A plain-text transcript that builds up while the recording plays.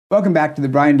Welcome back to the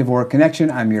Brian DeVore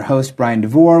Connection. I'm your host, Brian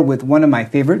DeVore, with one of my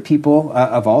favorite people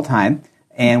of all time.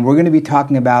 And we're going to be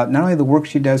talking about not only the work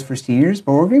she does for seniors,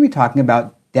 but we're going to be talking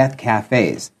about death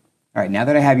cafes. All right, now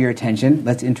that I have your attention,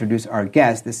 let's introduce our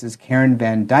guest. This is Karen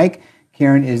Van Dyke.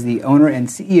 Karen is the owner and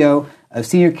CEO of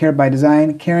Senior Care by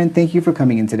Design. Karen, thank you for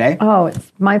coming in today. Oh,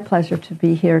 it's my pleasure to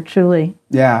be here, truly.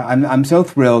 Yeah, I'm so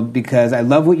thrilled because I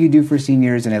love what you do for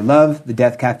seniors, and I love the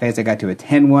death cafes. I got to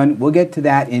attend one. We'll get to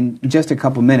that in just a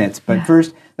couple minutes. But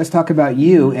first, let's talk about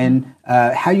you and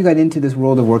how you got into this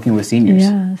world of working with seniors.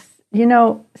 Yes. You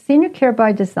know, Senior Care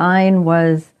by Design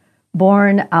was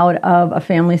born out of a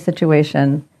family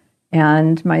situation.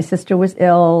 And my sister was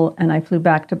ill, and I flew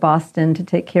back to Boston to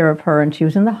take care of her, and she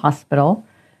was in the hospital.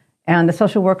 And the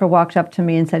social worker walked up to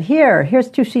me and said, here's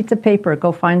 2 sheets of paper.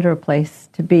 Go find her a place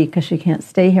to be because she can't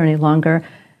stay here any longer.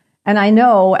 And I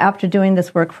know after doing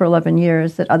this work for 11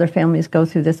 years that other families go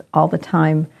through this all the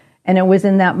time. And it was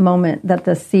in that moment that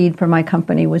the seed for my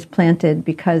company was planted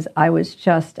because I was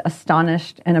just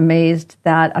astonished and amazed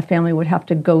that a family would have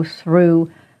to go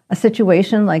through a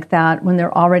situation like that when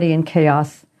they're already in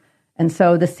chaos. And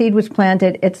so the seed was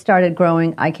planted. It started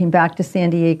growing. I came back to San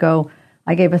Diego.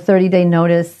 I gave a 30-day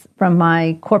notice from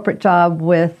my corporate job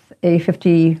with a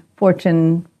 50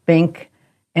 Fortune bank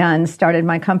and started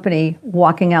my company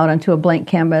walking out onto a blank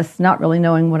canvas, not really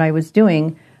knowing what I was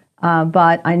doing.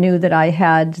 But I knew that I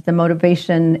had the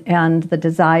motivation and the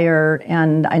desire,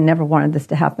 and I never wanted this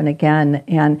to happen again.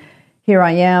 And here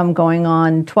I am going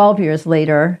on 12 years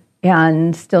later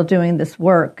and still doing this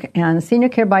work. And Senior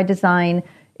Care by Design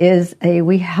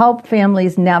we help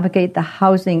families navigate the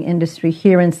housing industry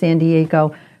here in San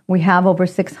Diego. We have over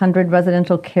 600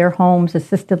 residential care homes,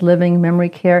 assisted living, memory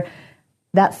care.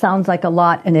 That sounds like a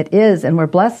lot, and it is, and we're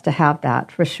blessed to have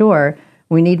that for sure.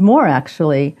 We need more,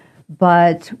 actually.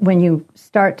 But when you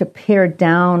start to pare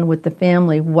down with the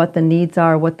family what the needs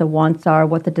are, what the wants are,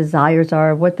 what the desires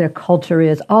are, what their culture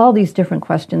is, all these different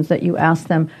questions that you ask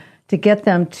them to get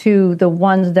them to the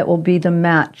ones that will be the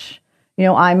match. You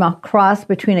know, I'm a cross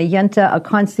between a yenta, a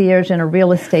concierge, and a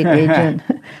real estate agent.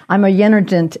 I'm a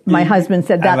yenergent. My husband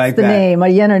said that's like the name, a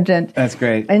yenergent. That's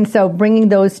great. And so bringing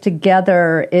those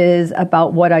together is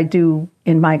about what I do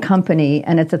in my company,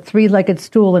 and it's a 3-legged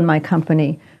stool in my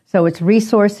company. So it's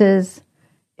resources,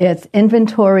 it's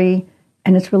inventory,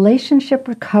 and it's relationship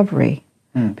recovery.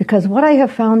 Because what I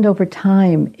have found over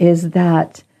time is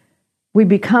that we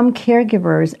become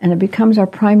caregivers, and it becomes our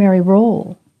primary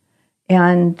role.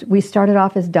 And we started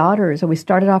off as daughters, or we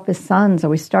started off as sons, or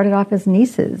we started off as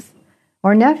nieces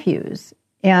or nephews.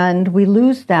 And we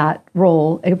lose that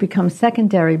role. It becomes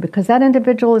secondary because that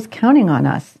individual is counting on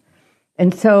us.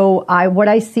 And so what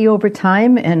I see over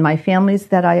time and my families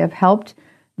that I have helped,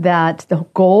 that the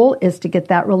goal is to get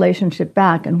that relationship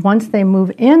back. And once they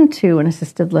move into an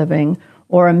assisted living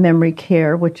or a memory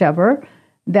care, whichever,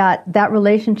 that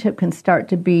relationship can start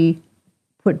to be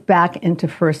put back into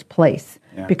first place.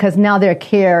 Yeah. Because now their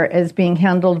care is being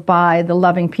handled by the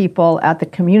loving people at the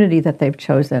community that they've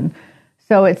chosen.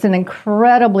 So it's an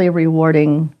incredibly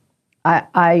rewarding.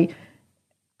 I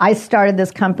started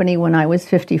this company when I was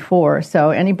 54. So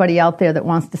anybody out there that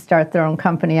wants to start their own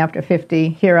company after 50,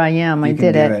 here I am. I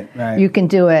did it. Right. You can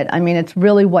do it. I mean, it's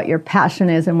really what your passion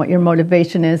is and what your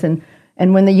motivation is. And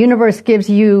when the universe gives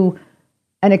you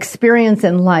an experience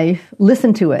in life,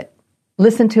 listen to it.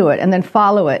 Listen to it and then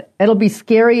follow it. It'll be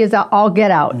scary as all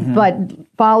get out, but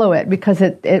follow it because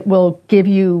it will give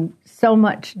you so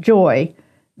much joy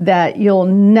that you'll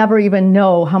never even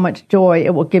know how much joy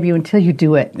it will give you until you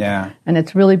do it. Yeah. And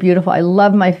it's really beautiful. I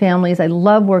love my families. I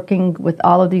love working with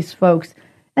all of these folks.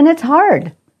 And it's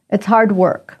hard. It's hard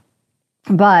work,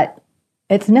 but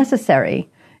it's necessary.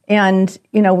 And,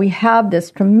 you know, we have this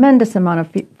tremendous amount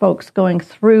of folks going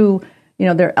through, you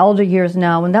know, their elder years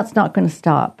now, and that's not going to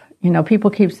stop. You know, people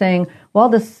keep saying, well,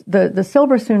 the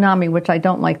silver tsunami, which I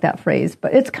don't like that phrase,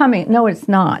 but it's coming. No, it's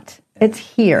not. It's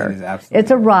here.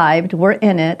 It's arrived. We're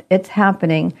in it. It's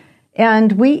happening.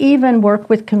 And we even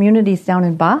work with communities down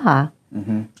in Baja.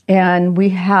 And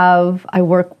I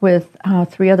work with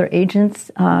 3 other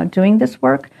agents doing this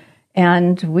work.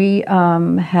 And we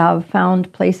have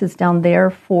found places down there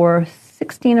for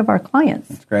 16 of our clients.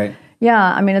 That's great. Yeah,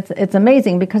 I mean, it's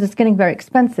amazing because it's getting very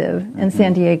expensive in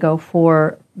San Diego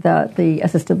for the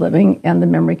assisted living and the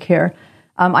memory care.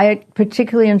 I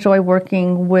particularly enjoy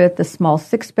working with the small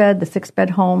 6-bed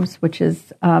homes, which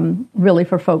is really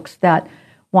for folks that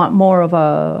want more of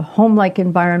a home-like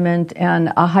environment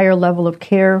and a higher level of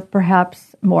care,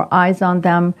 perhaps more eyes on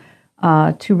them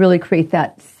to really create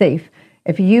that safe.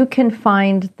 If you can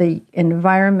find the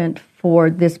environment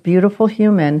for this beautiful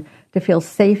human to feel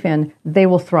safe in, they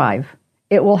will thrive.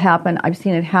 it will happen. I've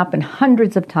seen it happen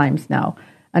hundreds of times now,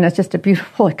 and it's just a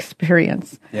beautiful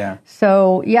experience. Yeah.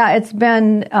 So, it's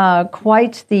been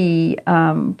quite the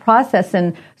process.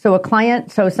 And so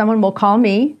someone will call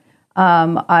me.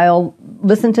 I'll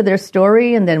listen to their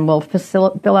story, and then we'll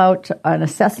fill out an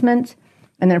assessment.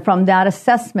 And then from that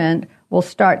assessment, we'll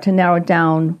start to narrow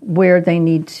down where they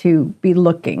need to be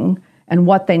looking and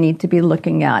what they need to be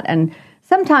looking at. And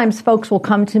sometimes folks will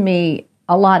come to me,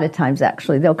 a lot of times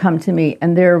actually, they'll come to me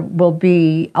and there will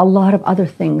be a lot of other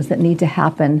things that need to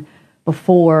happen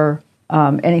before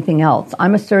anything else.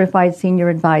 I'm a certified senior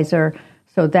advisor,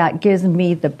 so that gives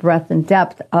me the breadth and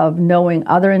depth of knowing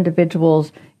other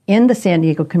individuals in the San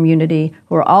Diego community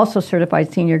who are also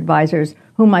certified senior advisors,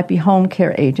 who might be home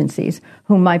care agencies,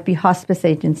 who might be hospice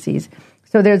agencies.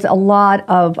 So there's a lot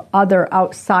of other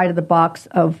outside of the box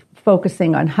of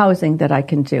focusing on housing that I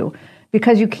can do,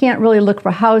 because you can't really look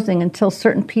for housing until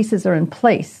certain pieces are in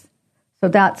place. So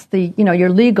that's you're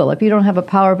legal. If you don't have a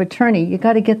power of attorney, you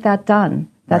got to get that done.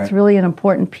 That's really an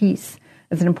important piece.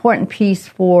 It's an important piece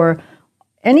for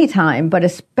any time, but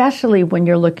especially when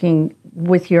you're looking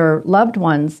with your loved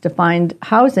ones to find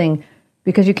housing,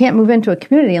 because you can't move into a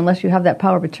community unless you have that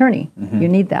power of attorney. Mm-hmm. You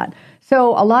need that.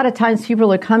 So a lot of times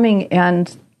people are coming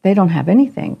and they don't have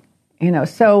anything,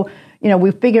 So,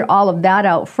 we figure all of that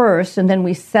out first, and then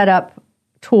we set up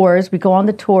tours. We go on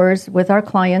the tours with our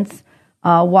clients,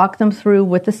 walk them through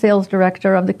with the sales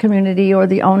director of the community or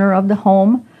the owner of the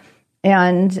home.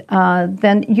 And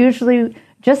then usually,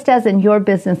 just as in your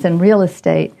business and real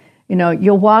estate,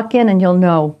 you'll walk in and you'll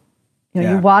know.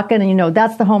 You walk in and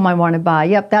that's the home I want to buy.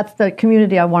 Yep, that's the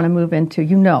community I want to move into,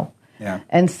 Yeah.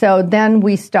 And so then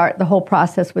we start the whole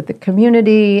process with the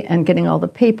community and getting all the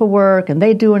paperwork, and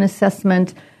they do an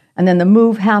assessment, and then the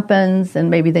move happens, and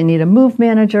maybe they need a move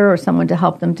manager or someone to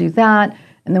help them do that,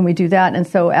 and then we do that. And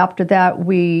so after that,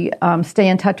 we stay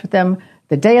in touch with them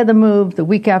the day of the move, the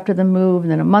week after the move,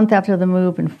 and then a month after the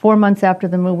move, and 4 months after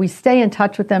the move. We stay in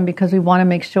touch with them because we want to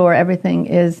make sure everything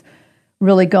is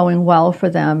really going well for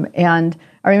them. And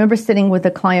I remember sitting with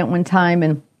a client one time,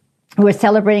 and we were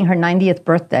celebrating her 90th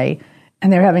birthday,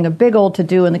 and they were having a big old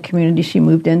to-do in the community she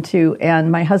moved into,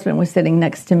 and my husband was sitting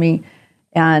next to me,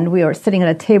 and we were sitting at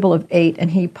a table of 8, and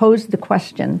he posed the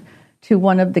question to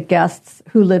one of the guests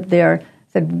who lived there,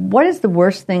 said, "What is the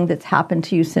worst thing that's happened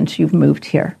to you since you've moved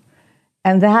here?"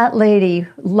 And that lady,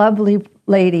 lovely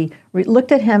lady,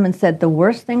 looked at him and said, "The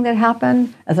worst thing that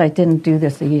happened is I didn't do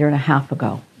this a year and a half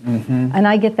ago." Mm-hmm. And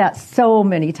I get that so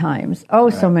many times.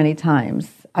 So many times.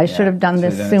 I should have done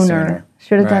this sooner.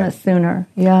 Should have done it sooner.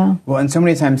 Yeah. Well, and so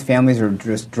many times families are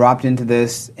just dropped into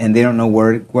this, and they don't know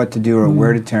what to do or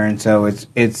where to turn. So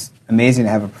it's amazing to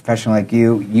have a professional like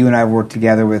you. You and I worked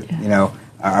together with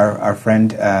our friend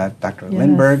Dr.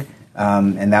 Lindbergh,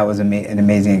 and that was an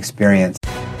amazing experience.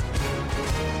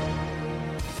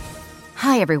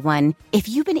 Hi, everyone. If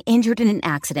you've been injured in an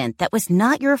accident that was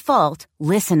not your fault,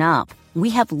 listen up.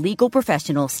 We have legal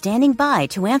professionals standing by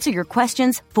to answer your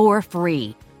questions for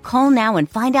free. Call now and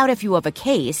find out if you have a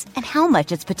case and how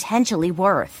much it's potentially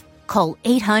worth. Call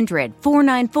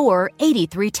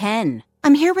 800-494-8310.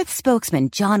 I'm here with spokesman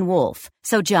John Wolf.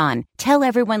 So, John, tell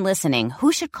everyone listening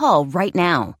who should call right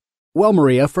now. Well,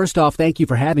 Maria, first off, thank you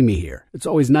for having me here. It's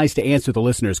always nice to answer the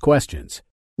listeners' questions.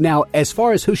 Now, as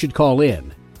far as who should call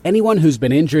in, anyone who's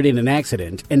been injured in an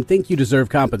accident and think you deserve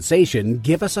compensation,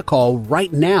 give us a call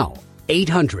right now.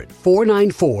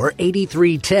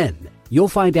 800-494-8310. You'll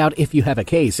find out if you have a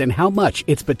case and how much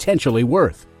it's potentially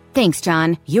worth. Thanks,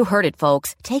 John. You heard it,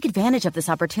 folks. Take advantage of this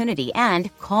opportunity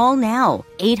and call now.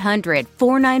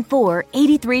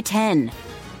 800-494-8310.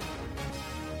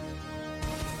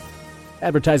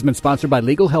 Advertisement sponsored by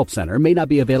Legal Help Center. May not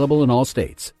be available in all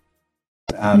states.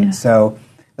 So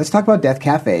let's talk about death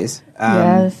cafes.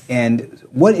 Yes. And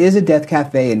what is a death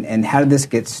cafe, and how did this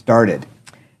get started?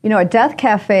 A death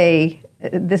cafe,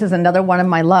 this is another one of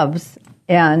my loves.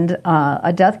 And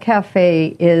a death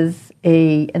cafe is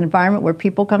an environment where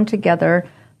people come together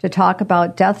to talk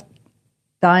about death,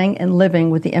 dying, and living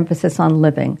with the emphasis on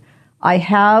living. I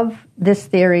have this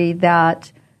theory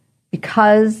that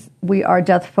because we are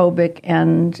death phobic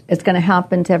and it's going to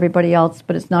happen to everybody else,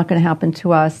 but it's not going to happen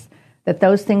to us, that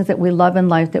those things that we love in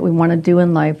life, that we want to do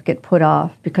in life, get put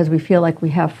off because we feel like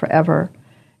we have forever.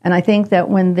 And I think that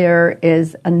when there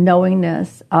is a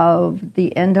knowingness of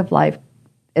the end of life,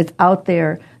 it's out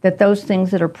there, that those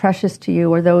things that are precious to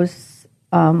you, or those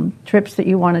trips that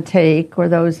you want to take, or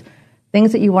those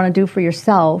things that you want to do for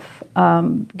yourself,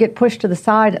 get pushed to the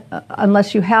side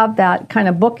unless you have that kind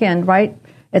of bookend, right?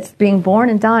 It's being born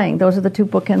and dying. Those are the two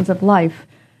bookends of life.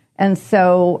 And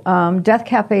so death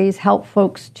cafes help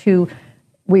folks to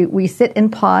we sit in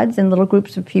pods in little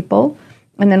groups of people,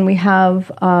 and then we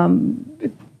have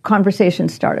conversation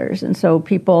starters. And so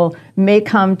people may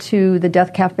come to the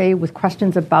Death Cafe with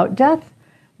questions about death,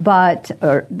 but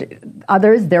or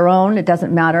others, their own, it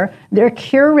doesn't matter. They're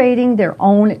curating their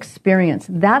own experience.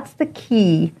 That's the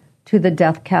key to the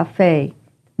Death Cafe.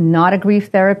 Not a grief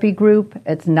therapy group.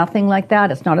 It's nothing like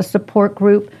that. It's not a support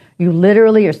group. You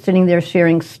literally are sitting there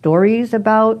sharing stories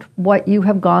about what you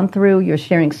have gone through. You're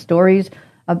sharing stories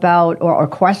about or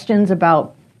questions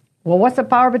about, well, what's a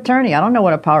power of attorney? I don't know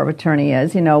what a power of attorney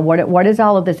is. You know, what is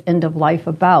all of this end of life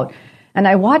about? And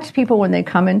I watch people when they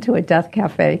come into a Death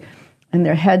Cafe, and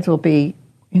their heads will be,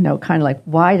 you know, kind of like,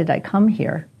 why did I come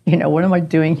here? You know, what am I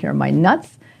doing here? Am I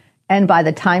nuts? And by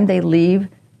the time they leave,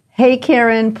 hey,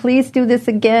 Karen, please do this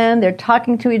again. They're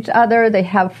talking to each other. They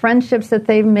have friendships that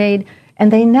they've made.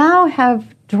 And they now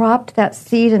have dropped that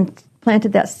seed and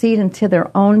planted that seed into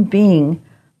their own being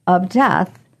of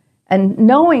death. And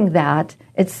knowing that,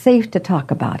 it's safe to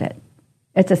talk about it.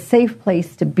 It's a safe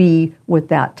place to be with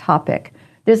that topic.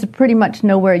 There's pretty much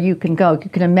nowhere you can go. You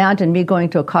can imagine me going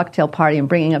to a cocktail party and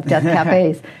bringing up Death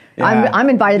Cafes. Yeah. I'm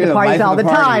invited to parties all the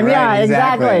time. Right?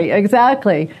 Yeah,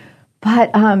 exactly.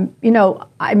 But, you know,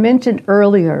 I mentioned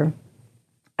earlier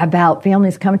about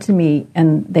families come to me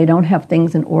and they don't have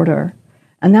things in order.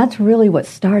 And that's really what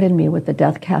started me with the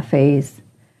Death Cafes,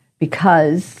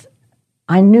 because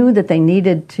I knew that they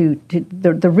needed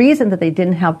the reason that they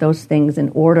didn't have those things in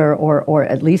order or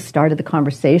at least started the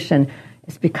conversation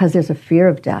is because there's a fear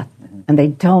of death.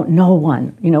 And no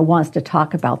one, you know, wants to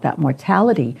talk about that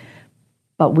mortality.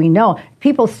 But we know,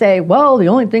 people say, well, the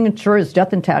only thing insured is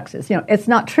death and taxes. You know, it's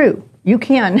not true. You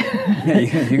can.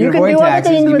 You can avoid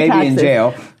taxes. You may be in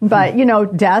jail. But, you know,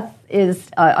 death is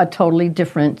a totally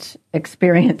different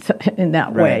experience in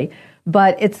that way.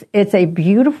 But it's a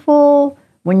beautiful,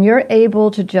 when you're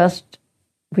able to just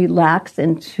relax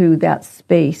into that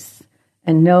space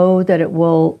and know that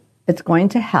it's going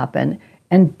to happen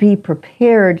and be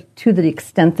prepared to the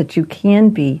extent that you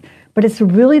can be. But it's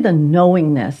really the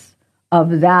knowingness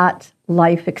of that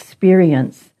life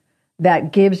experience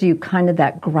that gives you kind of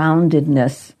that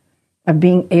groundedness of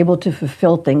being able to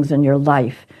fulfill things in your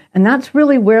life. And that's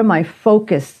really where my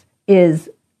focus is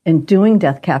in doing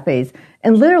Death Cafes.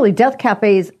 And literally, Death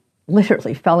Cafes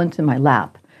literally fell into my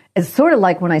lap. It's sort of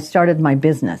like when I started my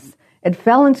business. It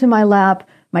fell into my lap.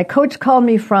 My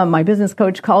business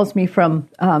coach calls me from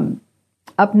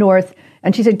up north,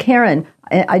 and she said, Karen,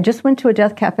 I just went to a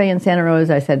Death Cafe in Santa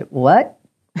Rosa. I said, what?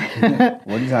 What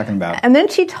are you talking about? And then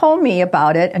she told me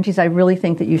about it, and she said, I really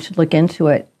think that you should look into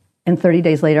it. And 30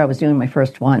 days later, I was doing my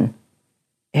first one.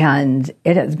 And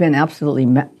it has been absolutely,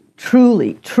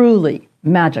 truly, truly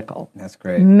magical. That's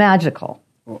great. Magical.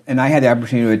 Well, and I had the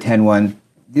opportunity to attend one,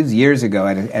 this was years ago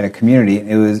at a community.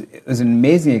 It was an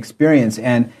amazing experience.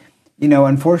 And, you know,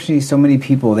 unfortunately, so many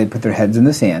people, they put their heads in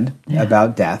the sand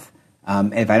about death.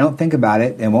 If I don't think about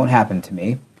it, it won't happen to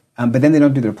me. But then they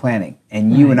don't do their planning.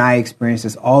 And you and I experience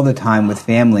this all the time with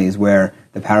families where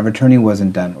the power of attorney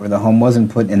wasn't done or the home wasn't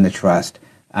put in the trust.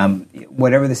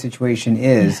 Whatever the situation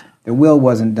is, the will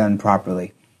wasn't done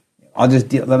properly. I'll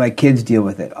just let my kids deal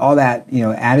with it. All that, you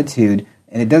know, attitude,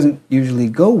 and it doesn't usually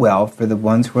go well for the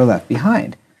ones who are left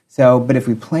behind. So, but if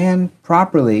we plan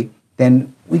properly,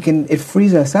 then it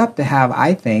frees us up to have,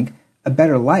 I think, a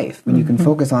better life when you can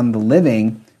focus on the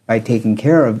living by taking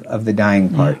care of the dying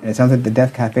part. And it sounds like the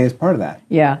Death Cafe is part of that.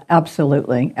 Yeah,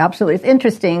 absolutely. Absolutely. It's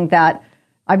interesting that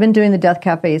I've been doing the Death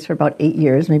Cafes for about 8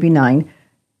 years, maybe 9.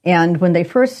 And when they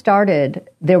first started,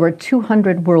 there were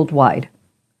 200 worldwide.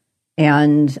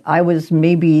 And I was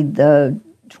maybe the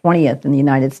 20th in the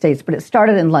United States, but it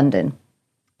started in London.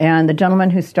 And the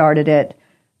gentleman who started it,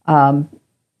 John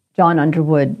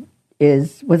Underwood,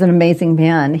 was an amazing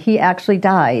man. He actually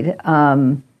died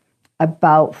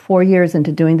about 4 years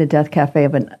into doing the Death Cafe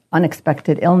of an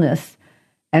unexpected illness.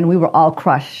 And we were all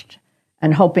crushed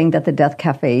and hoping that the Death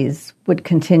Cafes would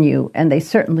continue. And they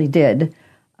certainly did.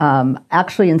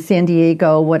 Actually, in San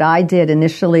Diego, what I did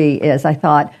initially is I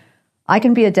thought, I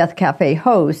can be a Death Cafe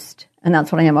host, and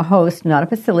that's what I am, a host, not a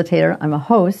facilitator. I'm a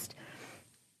host,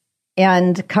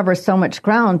 and cover so much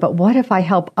ground. But what if I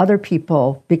help other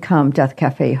people become Death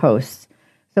Cafe hosts?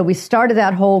 So we started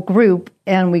that whole group,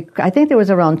 and I think there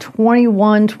was around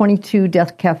 21, 22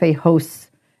 Death Cafe hosts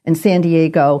in San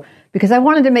Diego, because I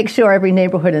wanted to make sure every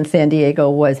neighborhood in San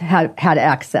Diego had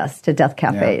access to Death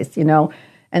Cafes, you know.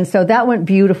 And so that went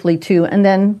beautifully too. And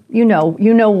then you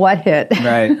know what hit,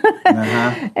 right?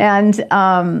 Uh-huh. And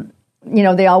you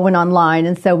know, they all went online,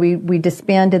 and so we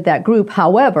disbanded that group.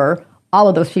 However, all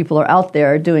of those people are out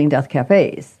there doing Death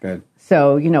Cafes. Good.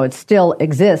 So you know, it still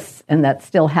exists, and that's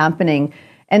still happening.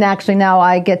 And actually now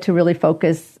I get to really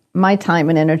focus my time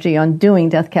and energy on doing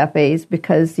death cafes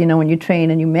because, when you train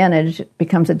and you manage, it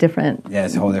becomes a different... Yeah,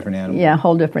 it's a whole different animal. Yeah, a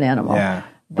whole different animal. Yeah.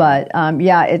 But,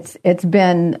 it's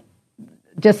been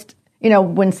just,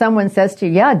 when someone says to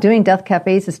you, yeah, doing death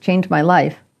cafes has changed my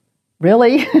life.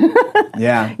 Really?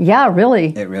 Yeah. Yeah,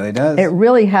 really. It really does. It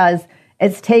really has.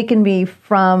 It's taken me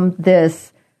from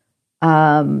this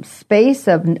space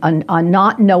of a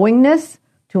not knowingness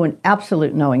to an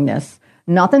absolute knowingness.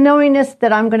 Not the knowingness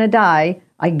that I'm going to die.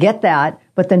 I get that.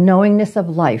 But the knowingness of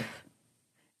life.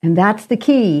 And that's the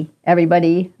key,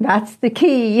 everybody. That's the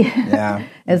key. Yeah.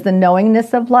 Is the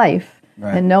knowingness of life.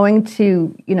 Right. And knowing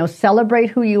to,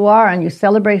 celebrate who you are. And you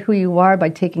celebrate who you are by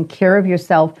taking care of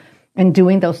yourself and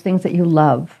doing those things that you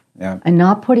love. Yeah. And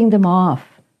not putting them off.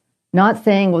 Not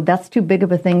saying, well, that's too big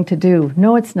of a thing to do.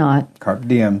 No, it's not. Carpe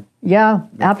diem. Yeah,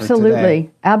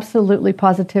 absolutely. Absolutely,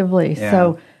 positively. Yeah.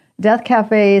 So death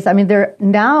cafes,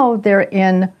 they're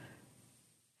in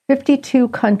 52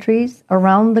 countries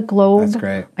around the globe. That's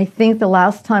great. I think the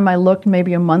last time I looked,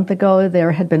 maybe a month ago,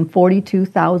 there had been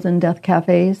 42,000 death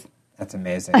cafes. That's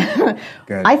amazing.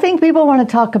 Good. I think people want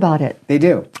to talk about it. They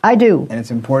do. I do. And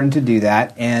it's important to do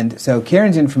that. And so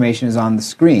Karen's information is on the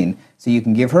screen. So you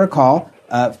can give her a call,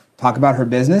 talk about her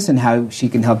business and how she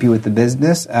can help you with the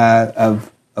business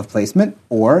of placement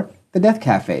or the death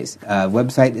cafes.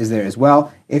 Website is there as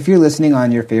well. If you're listening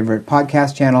on your favorite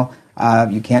podcast channel,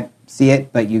 you can't see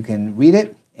it, but you can read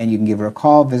it and you can give her a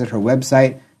call, visit her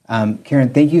website.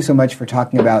 Karen, thank you so much for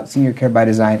talking about Senior Care by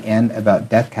Design and about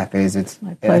death cafes.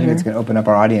 My I think pleasure. it's going to open up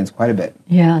our audience quite a bit.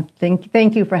 Yeah,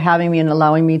 thank you for having me and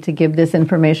allowing me to give this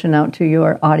information out to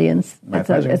your audience. My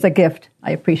pleasure. It's a gift.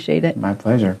 I appreciate it. My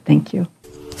pleasure. Thank you.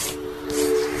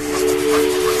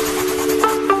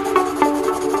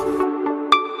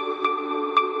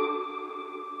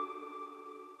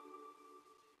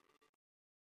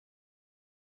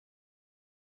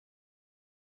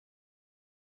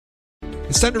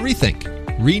 It's time to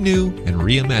rethink, renew, and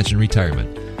reimagine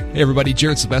retirement. Hey everybody,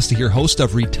 Jared Sebesta here, host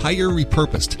of Retire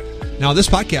Repurposed. Now this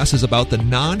podcast is about the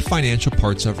non-financial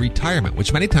parts of retirement,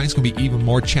 which many times can be even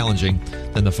more challenging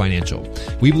than the financial.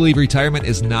 We believe retirement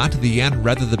is not the end,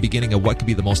 rather the beginning of what could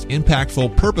be the most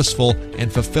impactful, purposeful,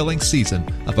 and fulfilling season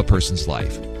of a person's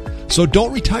life. So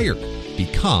don't retire,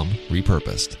 become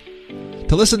repurposed.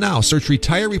 To listen now, search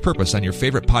Retire Repurposed on your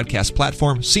favorite podcast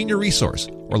platform, Senior Resource,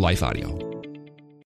 or Life Audio.